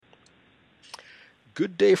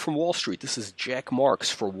Good day from Wall Street. This is Jack Marks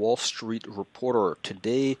for Wall Street Reporter.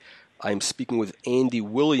 Today I'm speaking with Andy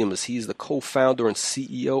Williams. He's the co-founder and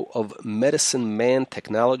CEO of Medicine Man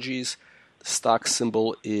Technologies. The stock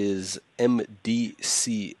symbol is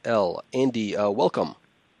MDCL. Andy, welcome.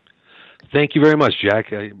 Thank you very much,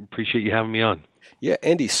 Jack. I appreciate you having me on. Yeah,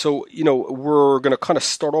 Andy. So, we're going to kind of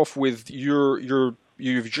start off with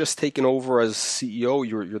you've just taken over as CEO.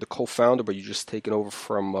 You're the co-founder, but you just taken over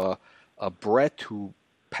from Brett, who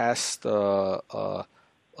passed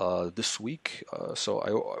this week.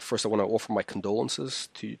 So first I want to offer my condolences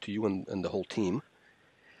to you and the whole team.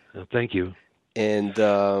 Thank you. And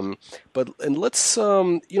let's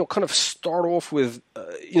kind of start off with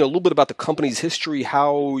a little bit about the company's history,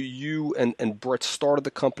 how you and Brett started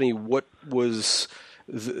the company, what was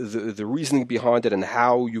the reasoning behind it, and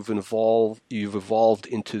how you've evolved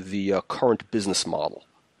into the current business model.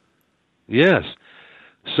 Yes.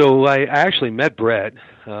 So I actually met Brett,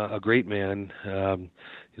 a great man. And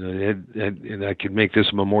I could make this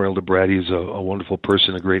a memorial to Brett. He's a wonderful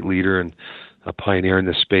person, a great leader, and a pioneer in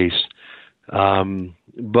this space.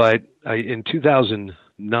 But in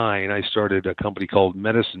 2009, I started a company called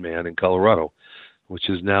Medicine Man in Colorado, which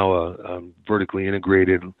is now a vertically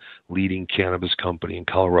integrated leading cannabis company in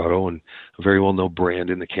Colorado and a very well-known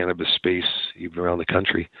brand in the cannabis space, even around the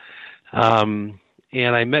country. And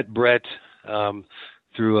I met Brett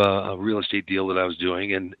through a real estate deal that I was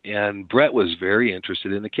doing, and Brett was very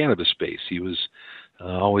interested in the cannabis space. He was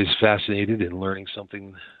always fascinated in learning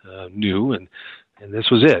something new, and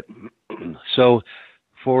this was it. So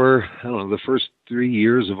for, the first 3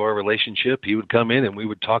 years of our relationship, he would come in and we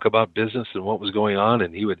would talk about business and what was going on,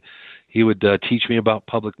 and he would teach me about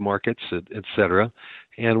public markets, et cetera.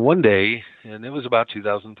 And one day, and it was about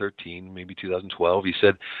 2013, maybe 2012, he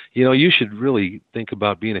said, you should really think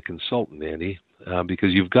about being a consultant, Andy,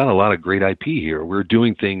 because you've got a lot of great IP here. We're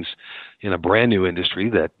doing things in a brand new industry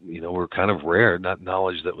that, were kind of rare, not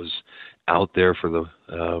knowledge that was out there for the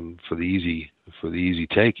easy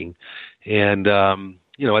taking. And,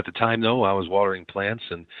 at the time, though, I was watering plants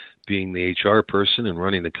and being the HR person and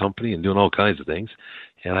running the company and doing all kinds of things.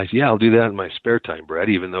 And I said, yeah, I'll do that in my spare time, Brett,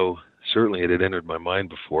 even though certainly it had entered my mind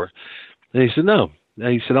before. And he said, no.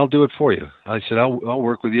 And he said, I'll do it for you. I said, I'll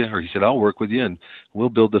work with you. Or he said, I'll work with you and we'll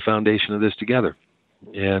build the foundation of this together.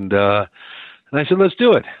 And I said, let's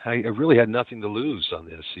do it. I really had nothing to lose on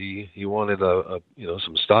this. He wanted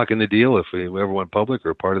some stock in the deal if we ever went public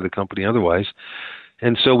or part of the company otherwise.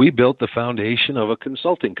 And so we built the foundation of a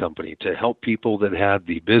consulting company to help people that had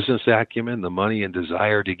the business acumen, the money and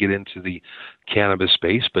desire to get into the cannabis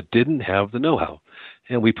space, but didn't have the know-how.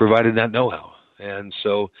 And we provided that know-how. And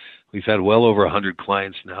so we've had well over 100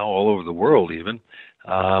 clients now all over the world even.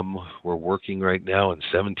 We're working right now in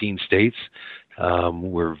 17 states.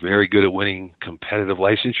 We're very good at winning competitive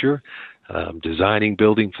licensure, designing,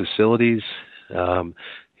 building facilities, and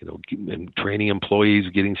training employees,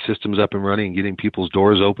 getting systems up and running, getting people's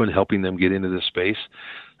doors open, helping them get into this space.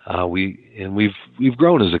 We've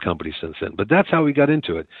grown as a company since then. But that's how we got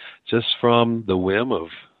into it, just from the whim of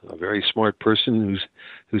a very smart person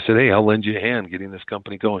who said, "Hey, I'll lend you a hand getting this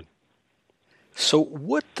company going." So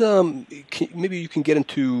what, maybe you can get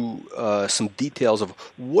into some details of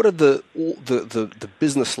what are the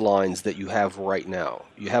business lines that you have right now?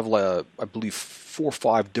 You have, I believe, 4 or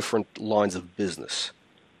 5 different lines of business.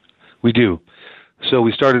 We do. So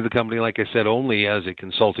we started the company, like I said, only as a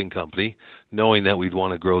consulting company, knowing that we'd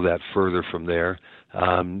want to grow that further from there.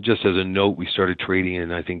 Just as a note, we started trading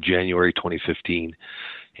in, I think, January 2015.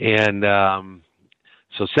 And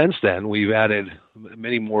so since then, we've added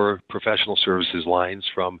many more professional services lines,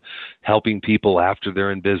 from helping people after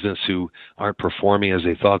they're in business who aren't performing as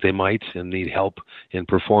they thought they might and need help in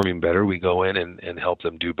performing better. We go in and help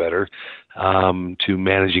them do better, to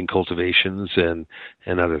managing cultivations and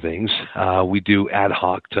other things. We do ad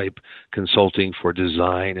hoc type consulting for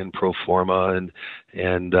design and pro forma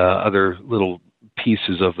and other little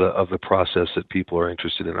pieces of the process that people are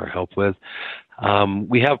interested in our help with.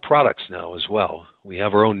 We have products now as well. We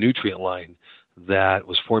have our own nutrient line that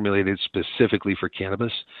was formulated specifically for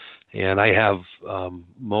cannabis, and I have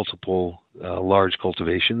multiple large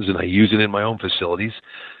cultivations, and I use it in my own facilities.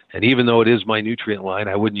 And even though it is my nutrient line,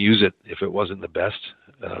 I wouldn't use it if it wasn't the best,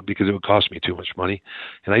 because it would cost me too much money.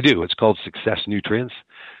 And I do. It's called Success Nutrients.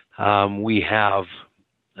 We have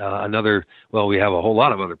we have a whole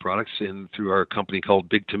lot of other products through our company called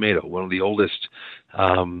Big Tomato, one of the oldest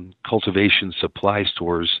cultivation supply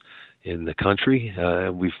stores in the country.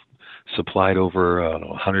 We've supplied over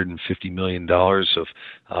 $150 million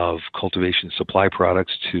of cultivation supply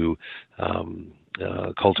products to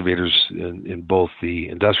cultivators in both the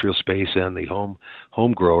industrial space and the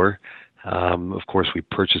home grower. Of course, we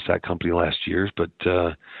purchased that company last year, but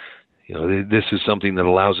this is something that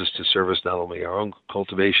allows us to service not only our own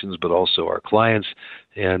cultivations, but also our clients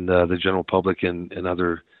and the general public and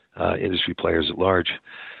other industry players at large.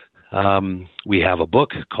 We have a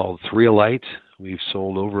book called 3Alight. We've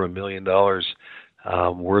sold over $1 million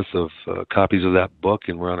worth of copies of that book,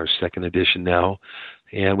 and we're on our second edition now.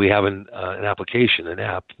 And we have an application, an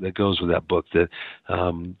app that goes with that book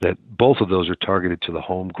that both of those are targeted to the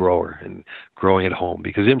home grower and growing at home,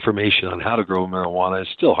 because information on how to grow marijuana is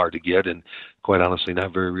still hard to get and quite honestly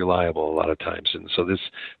not very reliable a lot of times. And so this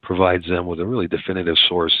provides them with a really definitive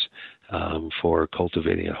source for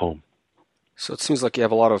cultivating at home. So it seems like you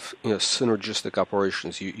have a lot of synergistic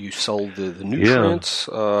operations. You sell the nutrients.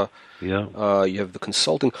 You have the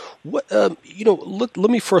consulting. What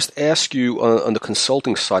let me first ask you on the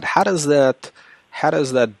consulting side. How does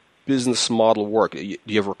that business model work? Do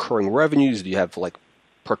you have recurring revenues? Do you have like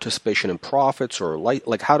participation in profits, or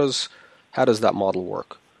like how does that model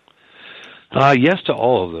work? Yes to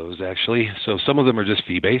all of those, actually. So some of them are just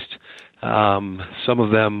fee-based. Some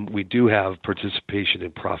of them we do have participation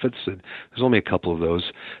in profits, and there's only a couple of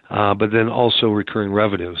those, but then also recurring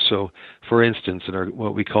revenue. So, for instance, in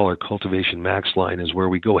what we call our Cultivation Max line is where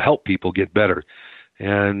we go help people get better.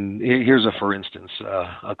 And here's for instance,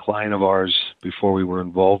 a client of ours, before we were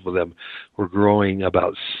involved with them, were growing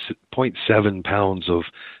about 0.7 pounds of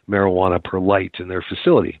marijuana per light in their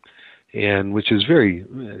facility. And which is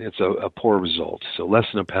it's a poor result. So less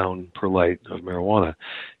than a pound per light of marijuana.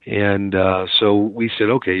 And so we said,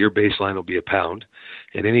 okay, your baseline will be a pound,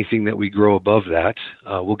 and anything that we grow above that,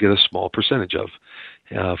 we'll get a small percentage of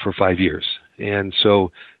for 5 years. And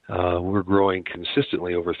so we're growing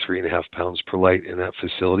consistently over 3.5 pounds per light in that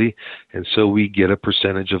facility, and so we get a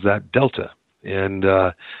percentage of that delta. And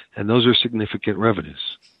those are significant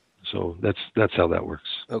revenues. So that's how that works.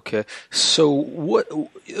 Okay. So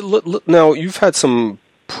now you've had some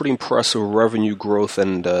pretty impressive revenue growth,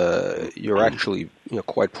 and you're actually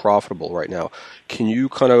quite profitable right now. Can you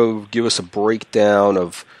kind of give us a breakdown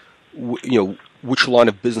of which line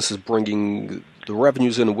of business is bringing the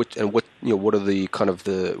revenues in, and what are the kind of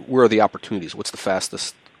where are the opportunities? What's the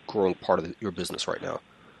fastest growing part of your business right now?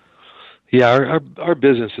 Yeah, our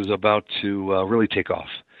business is about to really take off.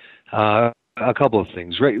 A couple of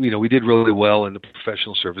things, right? We did really well in the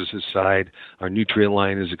professional services side. Our nutrient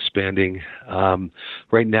line is expanding.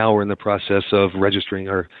 Right now, we're in the process of registering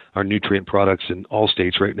our nutrient products in all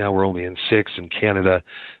states. Right now, we're only in 6 in Canada.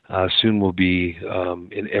 Soon we'll be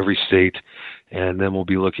in every state, and then we'll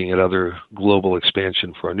be looking at other global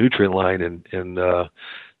expansion for our nutrient line and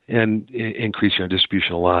increasing our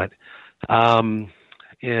distribution a lot.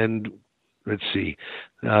 And let's see.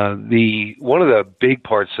 One of the big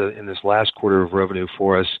parts in this last quarter of revenue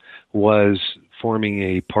for us was forming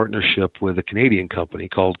a partnership with a Canadian company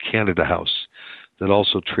called Canada House that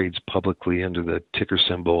also trades publicly under the ticker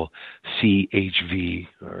symbol CHV,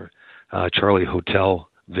 or Charlie Hotel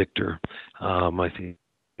Victor, I think.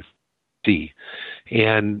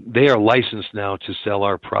 And they are licensed now to sell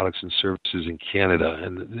our products and services in Canada,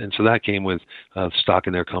 and so that came with stock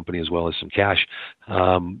in their company as well as some cash.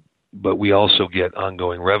 But we also get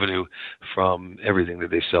ongoing revenue from everything that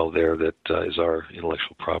they sell there that is our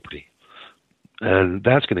intellectual property. And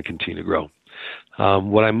that's going to continue to grow.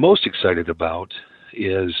 What I'm most excited about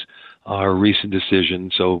is our recent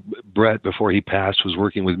decision. So Brett, before he passed, was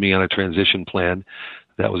working with me on a transition plan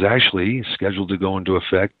that was actually scheduled to go into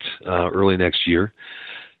effect early next year.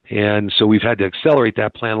 And so we've had to accelerate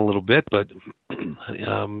that plan a little bit, but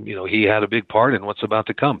he had a big part in what's about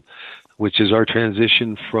to come, which is our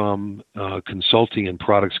transition from a consulting and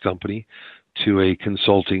products company to a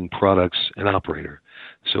consulting products and operator.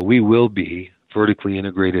 So we will be vertically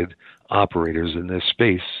integrated operators in this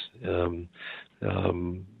space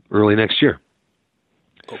early next year.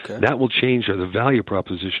 Okay. That will change the value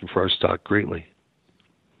proposition for our stock greatly.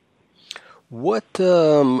 What?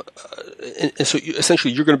 And so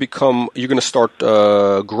essentially, you're going to start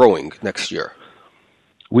growing next year.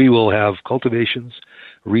 We will have cultivations,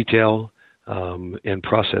 retail, and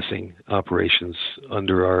processing operations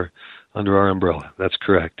under our umbrella. That's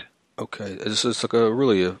correct. Okay, it's like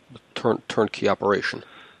a turnkey operation.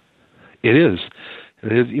 It is.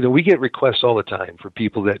 It is. We get requests all the time for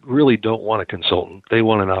people that really don't want a consultant. They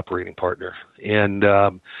want an operating partner. And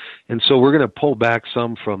so we're going to pull back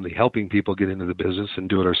some from the helping people get into the business and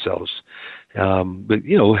do it ourselves. But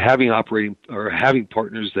having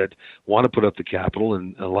partners that want to put up the capital,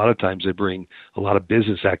 and a lot of times they bring a lot of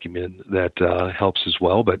business acumen that helps as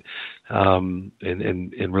well, but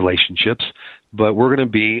in relationships. But we're going to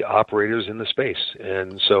be operators in the space,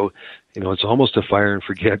 and so it's almost a fire and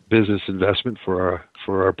forget business investment for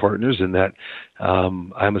our partners. In that,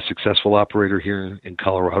 I'm a successful operator here in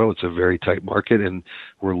Colorado. It's a very tight market, and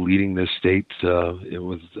we're leading this state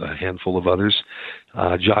with a handful of others.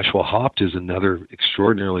 Joshua Haupt is another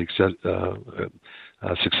extraordinarily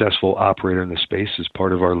successful operator in the space as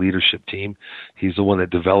part of our leadership team. He's the one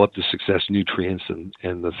that developed the success nutrients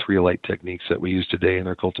and the 3-Elite techniques that we use today in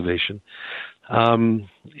our cultivation. And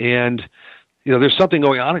there's something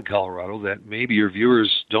going on in Colorado that maybe your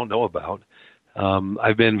viewers don't know about.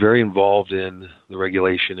 I've been very involved in the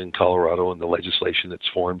regulation in Colorado and the legislation that's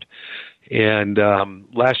formed. And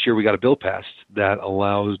last year we got a bill passed that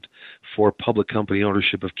allowed for public company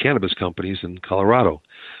ownership of cannabis companies in Colorado.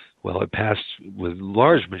 Well, it passed with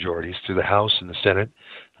large majorities through the House and the Senate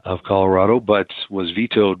of Colorado, but was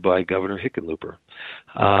vetoed by Governor Hickenlooper.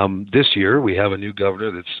 This year we have a new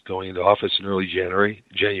governor that's going into office in early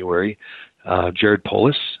January, Jared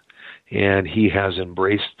Polis, and he has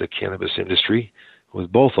embraced the cannabis industry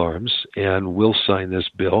with both arms and will sign this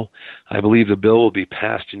bill. I believe the bill will be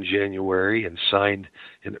passed in January and signed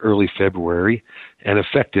in early February and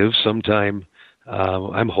effective sometime,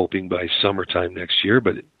 I'm hoping by summertime next year,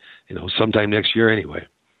 but sometime next year anyway.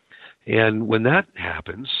 And when that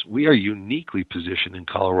happens, we are uniquely positioned in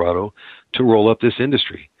Colorado to roll up this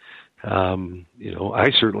industry. I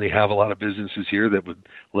certainly have a lot of businesses here that would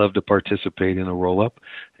love to participate in a roll-up,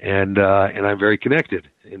 and I'm very connected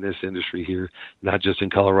in this industry here, not just in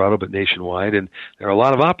Colorado, but nationwide. And there are a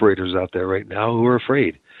lot of operators out there right now who are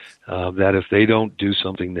afraid that if they don't do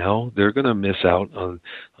something now, they're going to miss out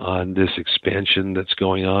on this expansion that's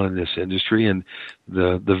going on in this industry, and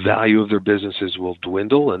the value of their businesses will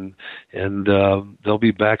dwindle, and they'll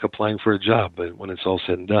be back applying for a job when it's all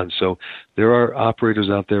said and done. So there are operators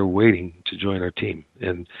out there waiting to join our team,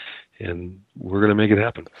 and we're going to make it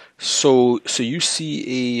happen. So you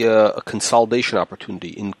see a consolidation opportunity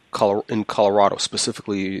in Colorado,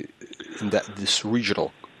 specifically in this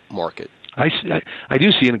regional market. I do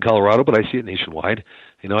see it in Colorado, but I see it nationwide.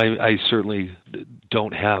 I certainly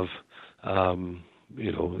don't have, the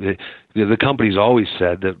company's always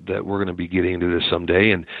said that we're going to be getting into this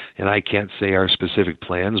someday, and I can't say our specific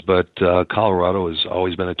plans, but Colorado has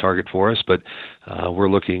always been a target for us, but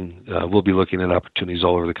we'll be looking at opportunities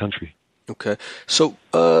all over the country. Okay. So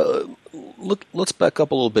let's back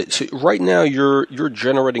up a little bit. So right now you're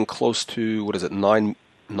generating close to, what is it, $9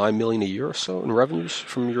 million a year or so in revenues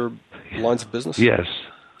from your lines of business? Yes.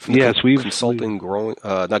 We've consulting,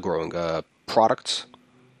 products.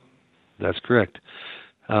 That's correct.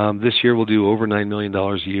 This year we'll do over $9 million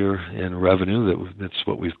a year in revenue. That's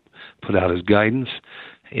what we've put out as guidance,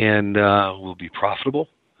 and we'll be profitable.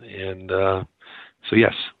 And so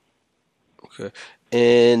yes. Okay.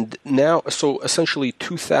 And now, so essentially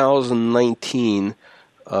 2019,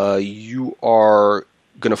 you are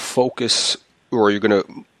going to focus, or you're going to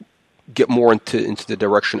get more into the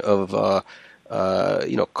direction of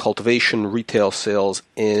cultivation, retail sales,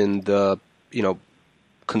 and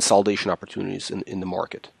consolidation opportunities in the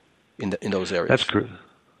market in those areas. That's correct.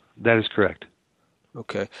 That is correct.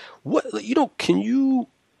 Okay. Can you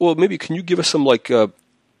give us some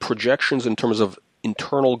projections in terms of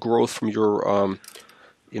internal growth from your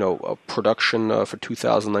production for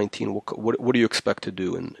 2019? What do you expect to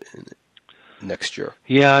do in next year?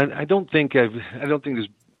 Yeah, I don't think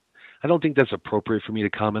that's appropriate for me to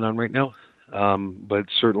comment on right now. But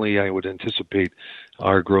certainly, I would anticipate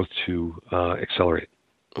our growth to accelerate.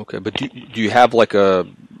 Okay, but do you have a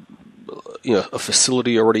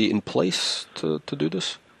facility already in place to do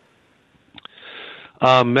this?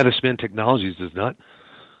 Medicine Man Technologies does not.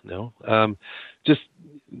 No.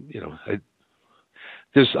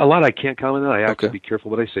 There's a lot I can't comment on. I have to be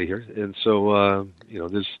careful what I say here, and so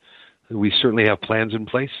we certainly have plans in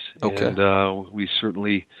place, and we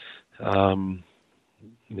certainly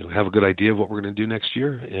have a good idea of what we're going to do next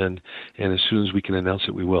year, and as soon as we can announce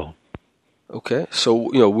it, we will. Okay, so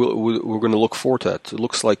we're going to look forward to that. It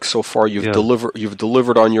looks like so far you've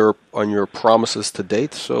delivered on your promises to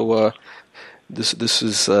date. So this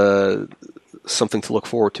is something to look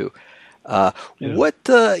forward to. What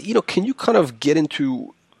can you kind of get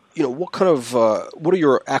into? What kind of what are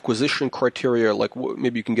your acquisition criteria?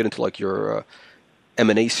 Maybe you can get into your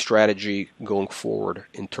M&A strategy going forward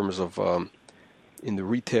in terms of in the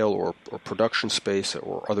retail or production space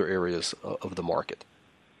or other areas of the market?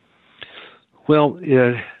 Well,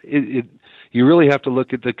 you really have to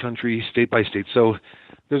look at the country state by state. So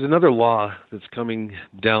there's another law that's coming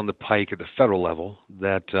down the pike at the federal level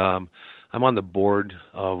that I'm on the board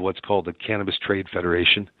of what's called the Cannabis Trade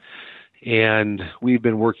Federation. And we've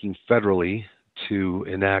been working federally to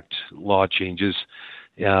enact law changes,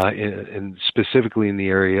 and specifically in the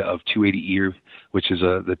area of 280E, which is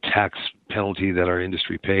the tax penalty that our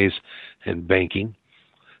industry pays, and banking.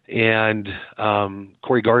 And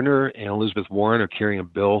Cory Gardner and Elizabeth Warren are carrying a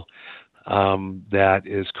bill that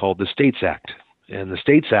is called the States Act. And the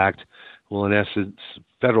States Act will, in essence,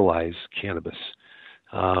 federalize cannabis,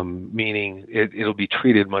 meaning it'll be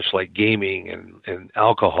treated much like gaming and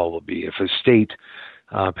alcohol will be. If a state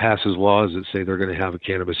passes laws that say they're going to have a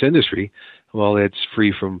cannabis industry, well, it's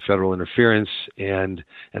free from federal interference, and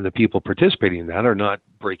the people participating in that are not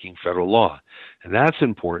breaking federal law. And that's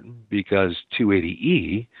important because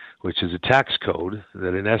 280E, which is a tax code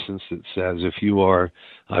that in essence it says if you are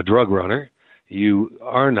a drug runner, you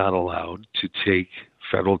are not allowed to take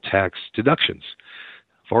federal tax deductions.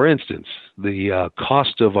 For instance, the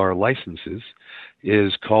cost of our licenses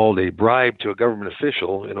is called a bribe to a government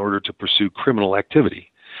official in order to pursue criminal activity.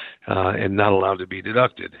 And not allowed to be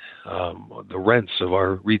deducted. The rents of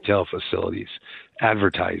our retail facilities,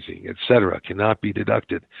 advertising, etc., cannot be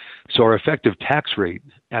deducted. So our effective tax rate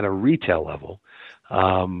at a retail level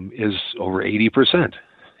is over 80%.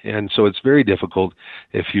 And so it's very difficult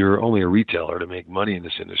if you're only a retailer to make money in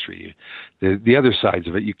this industry. The other sides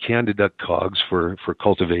of it, you can deduct COGS for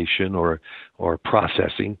cultivation or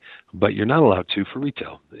processing, but you're not allowed to for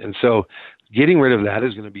retail. And so getting rid of that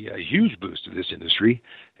is going to be a huge boost to this industry.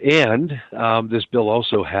 And this bill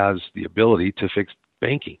also has the ability to fix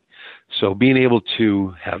banking. So being able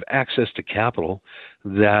to have access to capital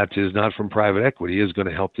that is not from private equity is going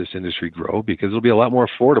to help this industry grow because it'll be a lot more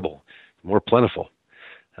affordable, more plentiful,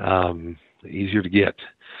 easier to get.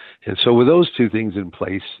 And so with those two things in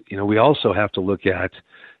place, we also have to look at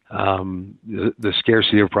the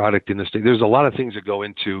scarcity of product in the state. There's a lot of things that go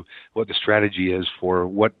into what the strategy is for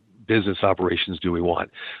what business operations do we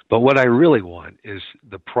want. But what I really want is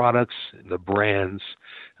the products and the brands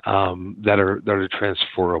that are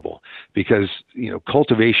transferable, because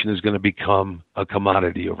cultivation is going to become a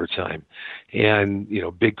commodity over time, and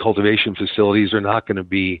big cultivation facilities are not going to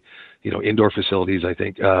be, indoor facilities, I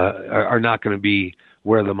think, are not going to be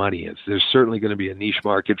where the money is. There's certainly going to be a niche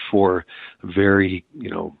market for very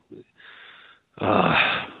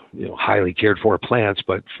highly cared for plants,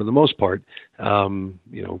 but for the most part,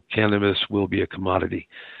 cannabis will be a commodity,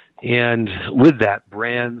 and with that,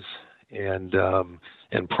 brands and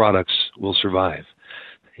products will survive.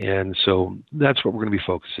 And so that's what we're going to be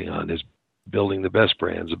focusing on, is building the best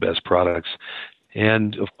brands, the best products,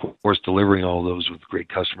 and of course delivering all those with great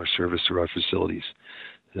customer service through our facilities.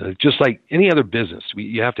 Just like any other business,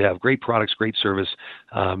 you have to have great products, great service.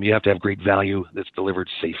 You have to have great value that's delivered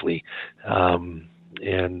safely. And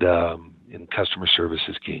customer service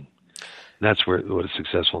is king. And that's what is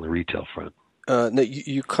successful on the retail front. Now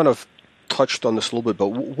you kind of touched on this a little bit, but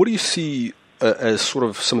what do you see as sort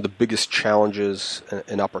of some of the biggest challenges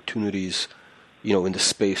and opportunities, in the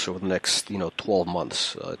space over the next, 12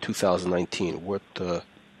 months, 2019?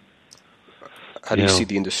 How do you see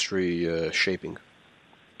the industry shaping?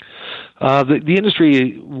 The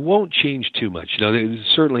industry won't change too much.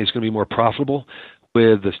 Certainly it's going to be more profitable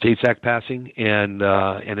with the States Act passing, and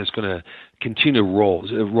it's going to continue to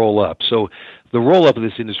roll up. So the roll up of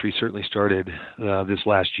this industry certainly started this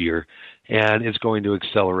last year, and it's going to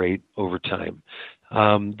accelerate over time.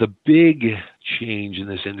 The big change in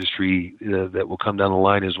this industry that will come down the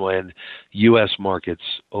line is when U.S. markets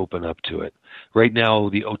open up to it. Right now,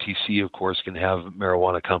 the OTC, of course, can have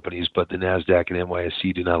marijuana companies, but the NASDAQ and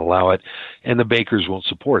NYSE do not allow it, and the bankers won't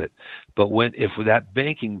support it. But if that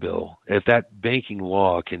banking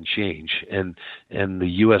law can change, and the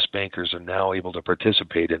U.S. bankers are now able to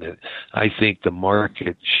participate in it, I think the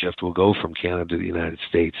market shift will go from Canada to the United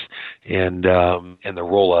States, and the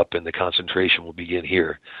roll-up and the concentration will begin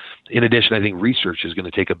here. In addition, I think research is going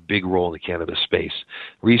to take a big role in the cannabis space.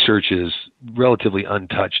 Research is relatively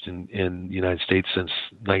untouched in the United States since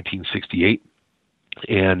 1968,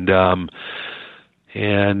 and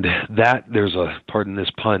that there's pardon this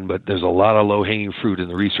pun, but there's a lot of low-hanging fruit in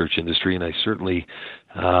the research industry, and I certainly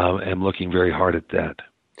am looking very hard at that.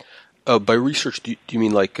 By research, do you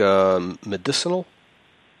mean like medicinal?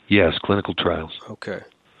 Yes, clinical trials. Okay.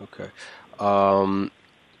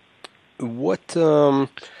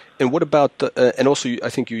 What about and also I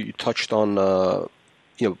think you touched on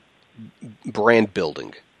brand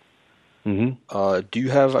building. Hmm. Do you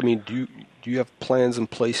have? I mean, do you have plans in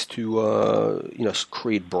place to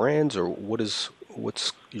create brands, or what's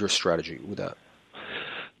your strategy with that?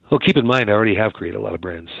 Well, keep in mind, I already have created a lot of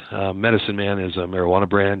brands. Medicine Man is a marijuana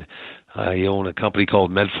brand. I own a company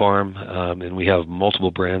called MedFarm, and we have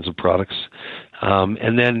multiple brands of products.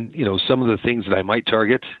 And then, some of the things that I might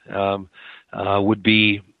target would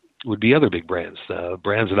be other big brands,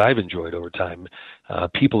 brands that I've enjoyed over time,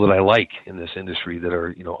 people that I like in this industry that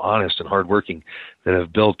are honest and hardworking, that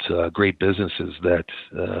have built great businesses that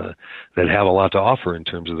have a lot to offer in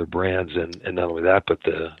terms of their brands, and not only that, but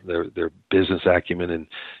their business acumen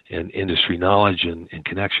and industry knowledge and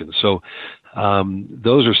connections. So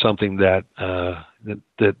those are something that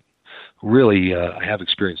really I have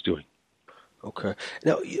experience doing. Okay.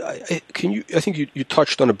 Now, can you? I think you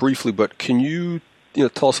touched on it briefly, but can you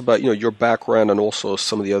tell us about your background and also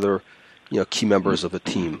some of the other key members of the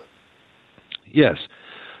team? Yes.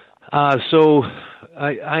 So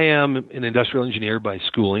I am an industrial engineer by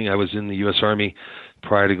schooling. I was in the U.S. Army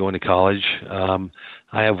prior to going to college.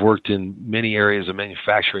 I have worked in many areas of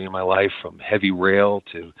manufacturing in my life, from heavy rail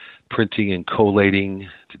to printing and collating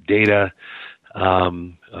to data.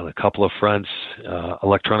 On a couple of fronts,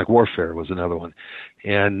 electronic warfare was another one.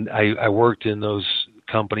 And I worked in those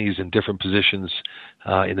companies in different positions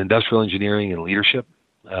in industrial engineering and leadership.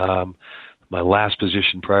 My last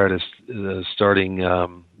position prior to starting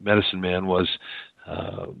Medicine Man was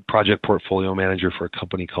project portfolio manager for a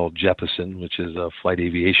company called Jeppesen, which is a flight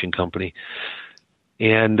aviation company.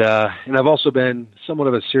 And I've also been somewhat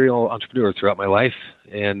of a serial entrepreneur throughout my life,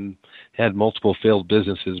 and had multiple failed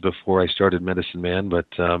businesses before I started Medicine Man. But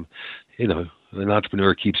an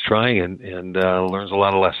entrepreneur keeps trying and learns a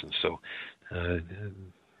lot of lessons. So,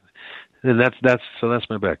 and that's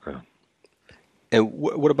my background. And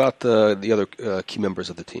what about the other key members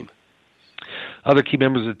of the team? Other key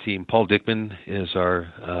members of the team, Paul Dickman is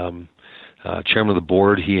our chairman of the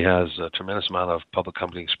board. He has a tremendous amount of public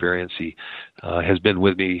company experience. He has been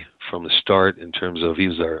with me from the start in terms of, he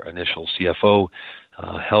was our initial CFO,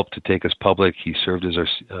 helped to take us public. He served as our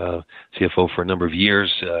CFO for a number of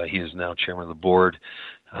years. He is now chairman of the board.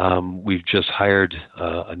 We've just hired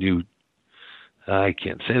a new, I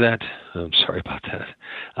can't say that. I'm sorry about that.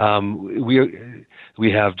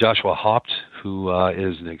 We have Joshua Haupt, who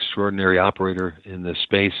is an extraordinary operator in this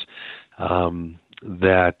space,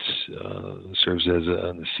 that serves as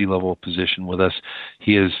a C-level position with us.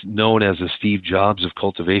 He is known as the Steve Jobs of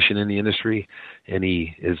cultivation in the industry, and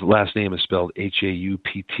his last name is spelled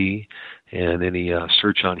Haupt. And any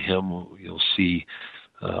search on him, you'll see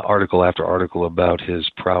article after article about his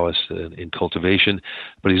prowess in cultivation.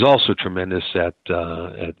 But he's also tremendous at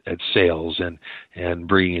sales and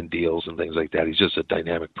bringing in deals and things like that. He's just a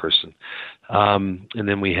dynamic person. And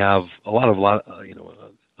then we have a lot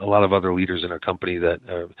of other leaders in our company that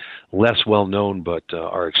are less well known, but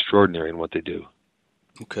are extraordinary in what they do.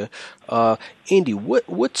 Okay, Andy,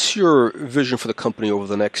 what's your vision for the company over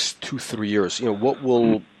the next 2-3 years? What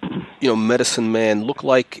will Medicine Man look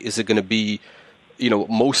like? Is it going to be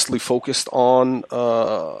mostly focused on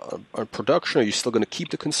production? Are you still going to keep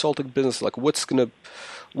the consulting business? Like, what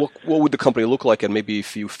would the company look like? And maybe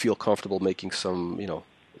if you feel comfortable making some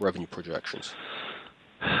revenue projections.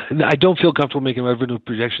 I don't feel comfortable making revenue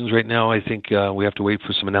projections right now. I think we have to wait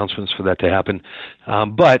for some announcements for that to happen.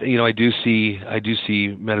 But I do see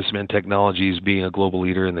Medicine Man Technologies being a global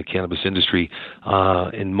leader in the cannabis industry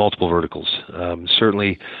in multiple verticals.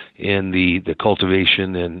 Certainly in the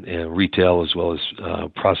cultivation and retail, as well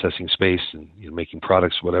as processing space and making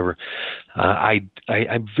products, whatever.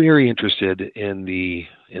 I'm very interested in the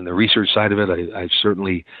research side of it. I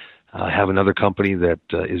certainly have another company that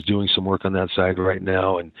is doing some work on that side right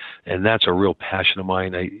now, and that's a real passion of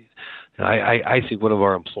mine. I think one of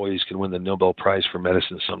our employees can win the Nobel Prize for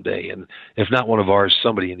medicine someday, and if not one of ours,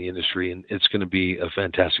 somebody in the industry, and it's going to be a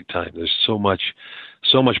fantastic time. There's so much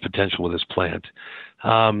potential with this plant.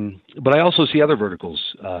 But I also see other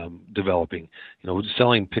verticals developing.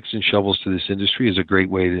 Selling picks and shovels to this industry is a great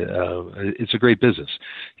way to. It's a great business,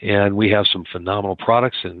 and we have some phenomenal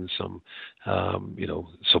products and some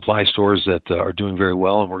supply stores that are doing very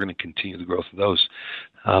well, and we're going to continue the growth of those.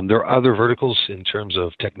 There are other verticals in terms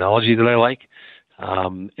of technology that I like,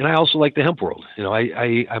 and I also like the hemp world.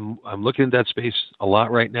 I'm looking at that space a lot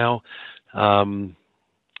right now,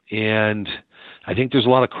 and I think there's a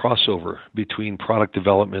lot of crossover between product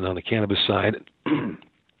development on the cannabis side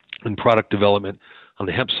and product development on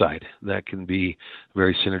the hemp side that can be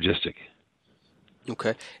very synergistic.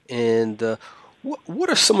 Okay, and what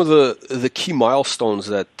are some of the key milestones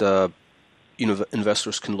that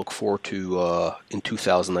investors can look forward to in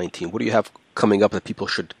 2019? What do you have coming up that people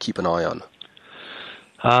should keep an eye on?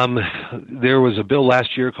 There was a bill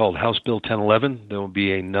last year called House Bill 1011. There will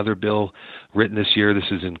be another bill written this year.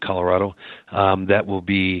 This is in Colorado. That will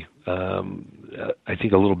be, I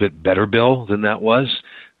think, a little bit better bill than that was.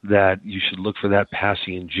 That you should look for that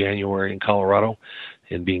passing in January in Colorado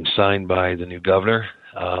and being signed by the new governor.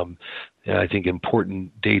 And I think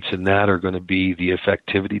important dates in that are going to be the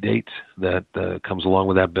effectivity date that comes along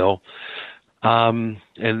with that bill.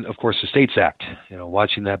 And of course the States Act,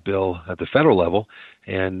 watching that bill at the federal level.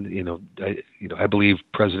 And, I believe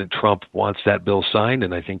President Trump wants that bill signed,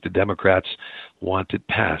 and I think the Democrats want it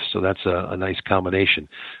passed. So that's a nice combination.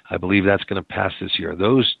 I believe that's going to pass this year.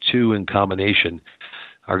 Those two in combination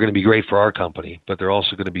are going to be great for our company, but they're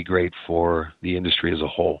also going to be great for the industry as a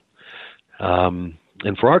whole.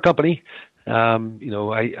 And for our company,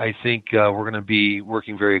 I think we're going to be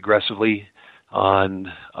working very aggressively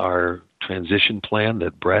on our transition plan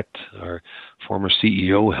that Brett, our former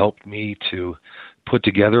CEO, helped me to put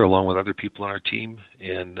together along with other people on our team.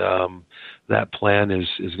 And that plan is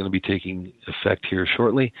going to be taking effect here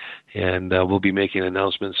shortly. And we'll be making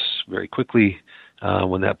announcements very quickly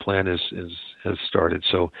when that plan has started.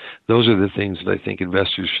 So those are the things that I think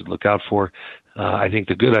investors should look out for. I think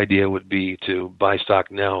the good idea would be to buy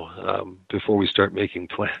stock now before we start making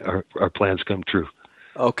our plans come true.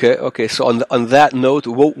 Okay. So on that note,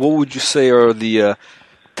 what would you say are the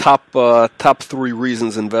top three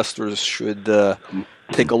reasons investors should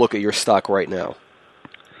take a look at your stock right now?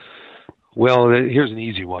 Well, here's an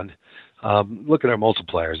easy one. Look at our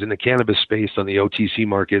multipliers. In the cannabis space on the OTC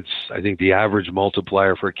markets, I think the average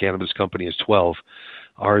multiplier for a cannabis company is 12.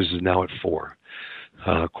 Ours is now at 4.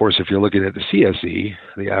 Of course, if you're looking at the CSE,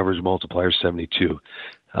 the average multiplier is 72.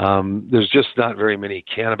 There's just not very many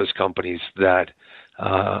cannabis companies that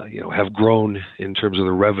have grown in terms of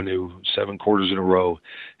the revenue 7 quarters in a row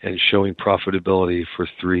and showing profitability for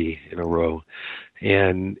 3 in a row.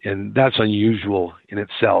 And that's unusual in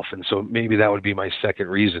itself. And so maybe that would be my second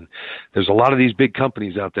reason. There's a lot of these big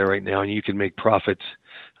companies out there right now, and you can make profits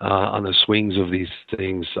on the swings of these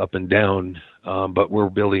things up and down. But we're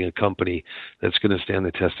building a company that's going to stand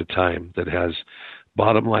the test of time, that has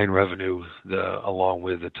bottom line revenue along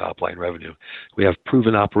with the top line revenue. We have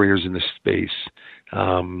proven operators in this space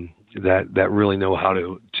that really know how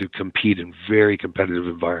to compete in very competitive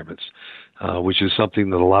environments, which is something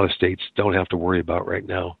that a lot of states don't have to worry about right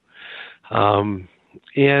now.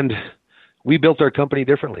 And we built our company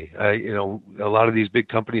differently. A lot of these big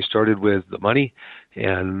companies started with the money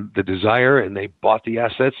and the desire, and they bought the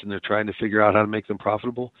assets, and they're trying to figure out how to make them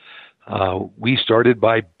profitable. We started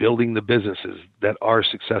by building the businesses that are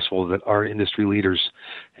successful, that are industry leaders,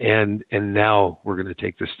 and now we're going to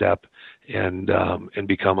take the step and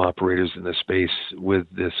become operators in this space with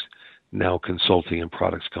this now consulting and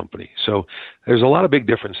products company. So there's a lot of big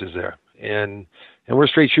differences there, and we're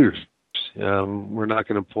straight shooters. We're not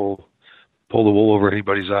going to pull the wool over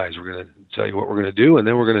anybody's eyes. We're going to tell you what we're going to do, and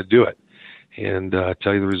then we're going to do it and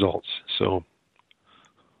tell you the results. So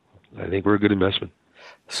I think we're a good investment.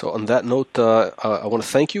 So on that note, I want to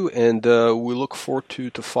thank you, and we look forward to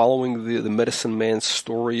following the Medicine Man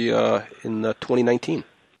story in 2019.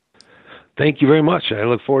 Thank you very much. I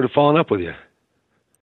look forward to following up with you.